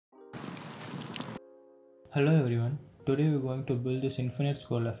Hello everyone, today we're going to build this infinite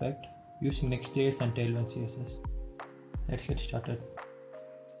scroll effect using Next.js and TailwindCSS. Let's get started.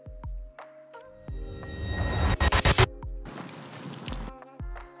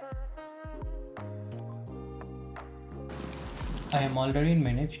 I am already in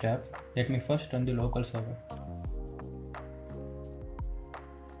my Next app. Let me first run the local server.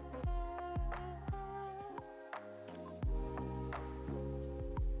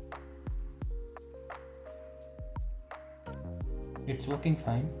 It's working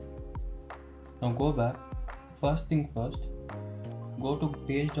fine. Now go back. First thing first, go to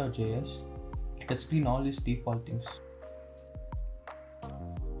page.js. Let's clean all these default things.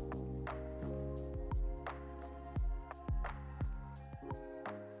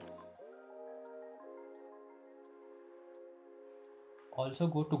 Also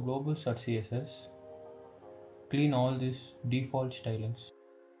go to global.css. Clean all these default stylings.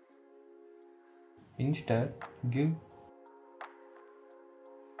 Instead, give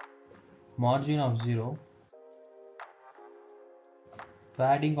margin of 0,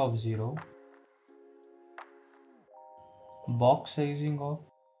 padding of 0, box sizing of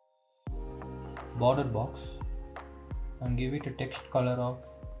border box, and give it a text color of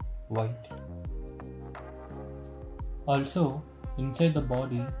white. Also, inside the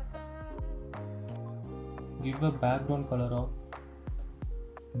body, give a background color of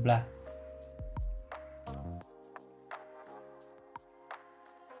black.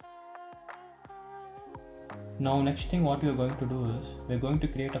 Now next thing what we are going to do is, we are going to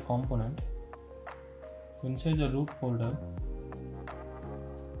create a component. Inside the root folder,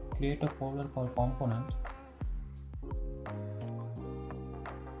 create a folder called component.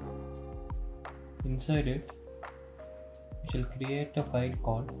 Inside it, we shall create a file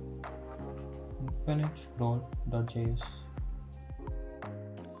called infinitescroll.js.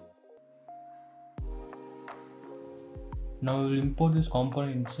 Now we will import this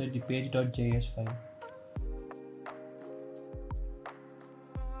component inside the page.js file.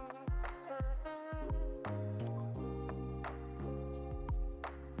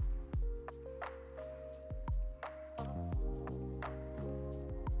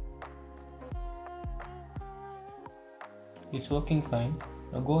 It's working fine.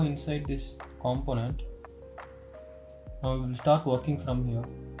 Now go inside this component. Now we will start working from here.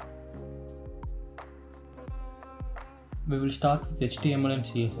 We will start with HTML and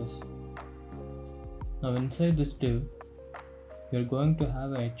CSS. Now inside this div, we are going to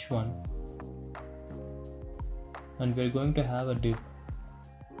have a h1 and we are going to have a div.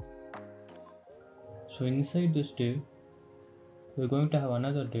 So inside this div, we are going to have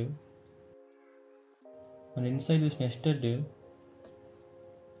another div, and inside this nested div,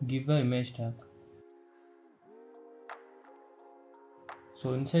 give an image tag.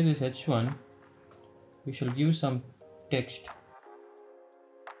 So inside this h1, we shall give some text.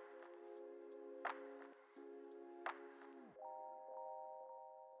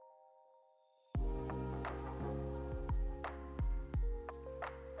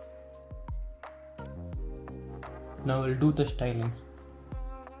 Now we'll do the styling.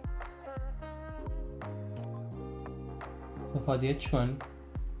 So for the h1,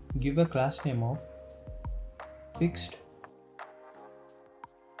 give a class name of fixed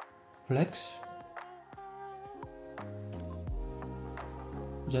flex,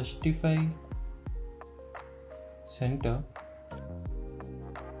 justify center,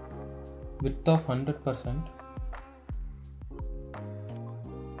 width of 100%,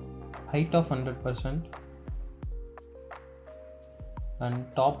 height of 100%,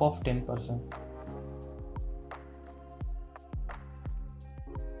 and top of 10%.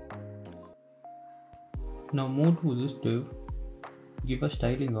 Now move to this div, give a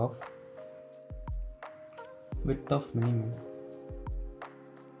styling of width of minimum.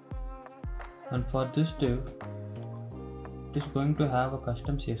 And for this div, it is going to have a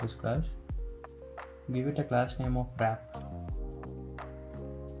custom CSS class. Give it a class name of wrap.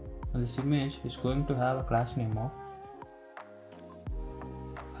 And this image is going to have a class name of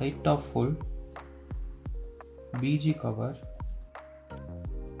height of full, BG cover,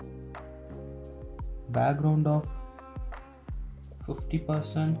 background of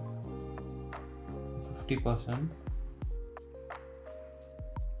 50%,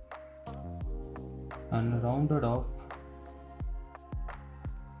 and rounded off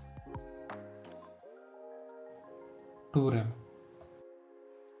to rem.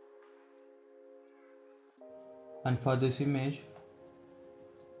 And for this image,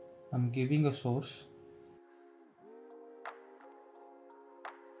 I'm giving a source.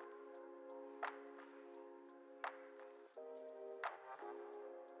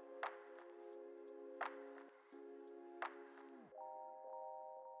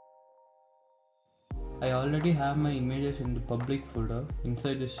 I already have my images in the public folder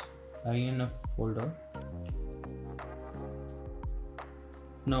inside this INF folder.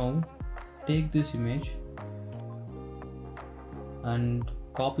 Now take this image and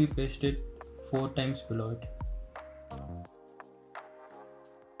copy paste it 4 times below it.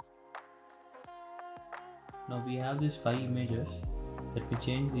 Now we have these 5 images. Let me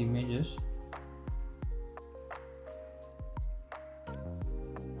change the images.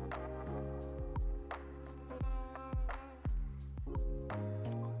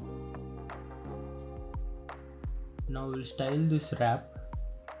 Now we'll style this wrap.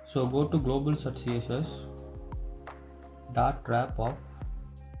 So go to global.css, dot wrap of,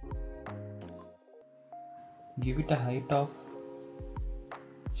 give it a height of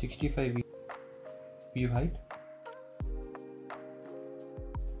 65 view height,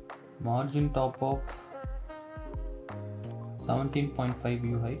 margin top of 17.5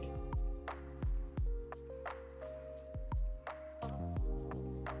 view height,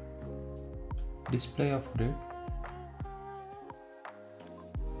 display of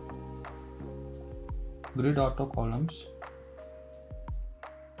grid auto columns,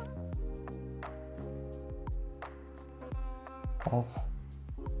 of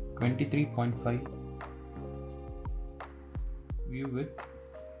 23.5 view width,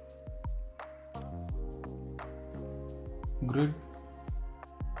 grid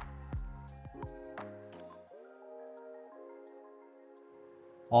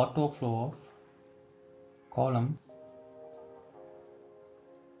auto flow of column,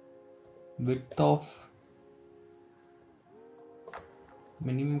 width of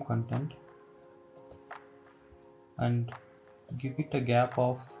minimum content, and give it a gap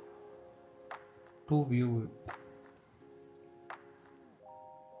of 2 view width.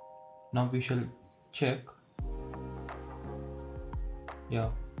 Now we shall check. Yeah,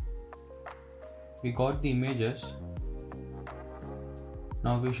 we got the images.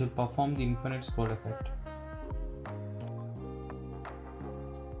 Now we should perform the infinite scroll effect.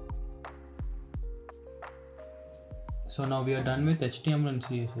 So now we are done with HTML and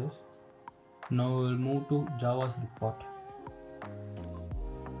CSS. Now we will move to JavaScript part.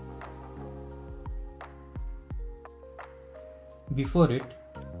 Before it,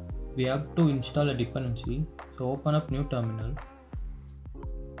 we have to install a dependency. So open up new terminal.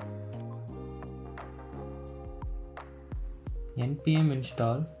 npm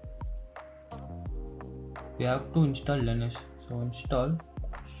install. We have to install Linux. So install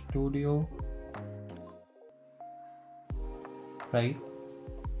studio right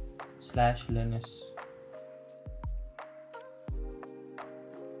 /Linux.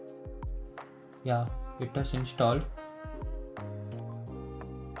 Yeah, it has installed.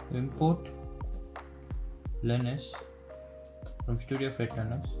 Import Linux from Studio Freight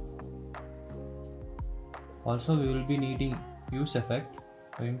Linux. Also, we will be needing use effect.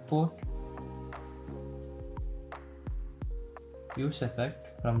 So import use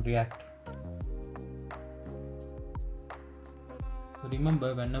effect from React. So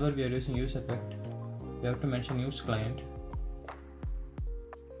remember, whenever we are using use effect, we have to mention use client.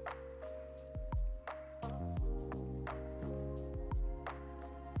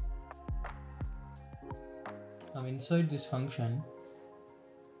 Now inside this function,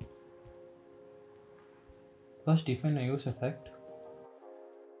 first define a use effect.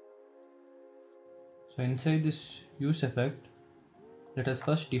 So inside this use effect, let us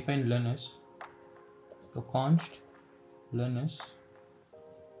first define Linux. So const Linux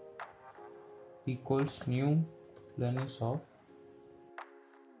equals new Linux of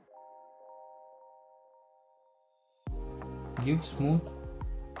give smooth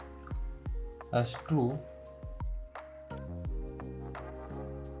as true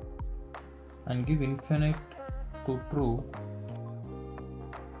and give infinite to true,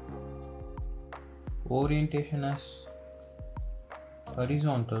 orientation as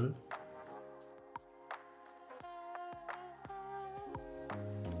horizontal,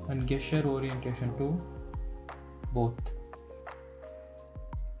 and gesture orientation to both.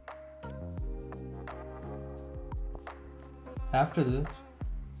 After this,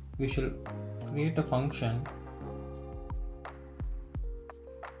 we shall create a function.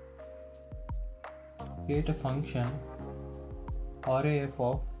 Create a function RAF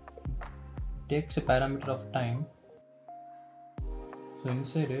of takes a parameter of time. So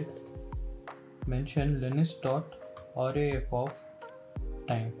inside it, mention Linux.RAF of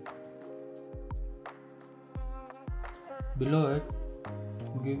time. Below it,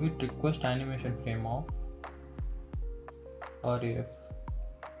 give it request animation frame of RAF.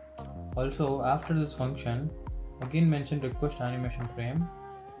 Also, after this function, again mention request animation frame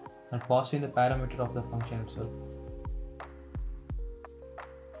and pass in the parameter of the function itself.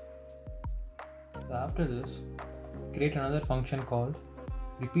 So after this, create another function called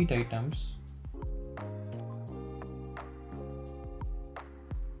repeat items.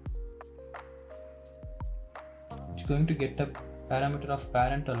 It's going to get a parameter of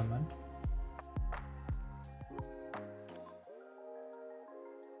parent element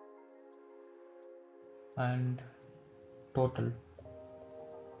and total.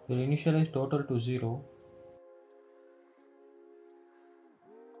 We'll initialize total to 0.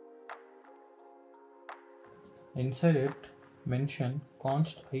 Inside it, mention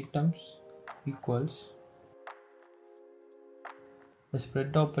const items equals the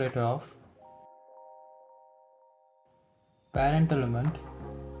spread operator of parent element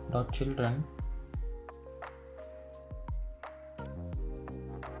dot children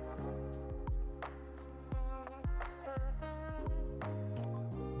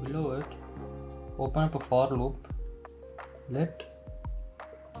below it. Open up a for loop. Let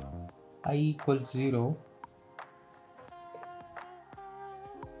I equals 0,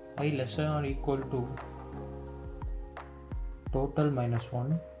 I less than or equal to total minus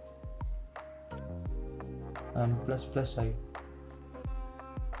 1 and plus plus I.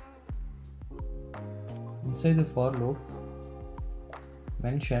 Inside the for loop,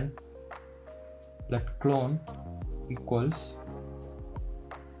 mention let clone equals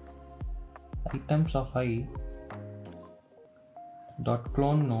items of I dot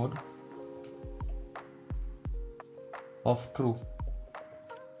clone node of true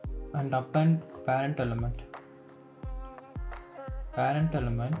and append parent element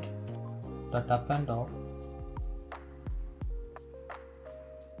dot append of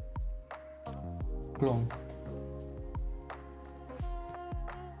clone.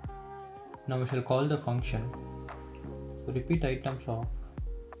 Now we shall call the function to repeat items of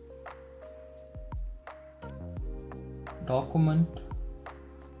document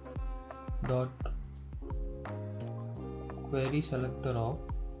dot query selector of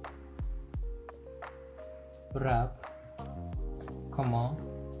wrap, comma.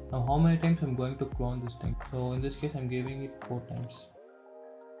 Now how many times I'm going to clone this thing? So in this case I'm giving it 4 times.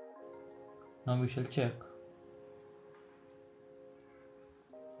 Now we shall check.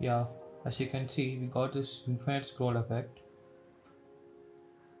 Yeah, as you can see, we got this infinite scroll effect.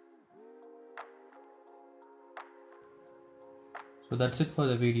 So that's it for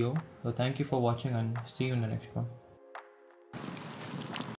the video. So thank you for watching and see you in the next one.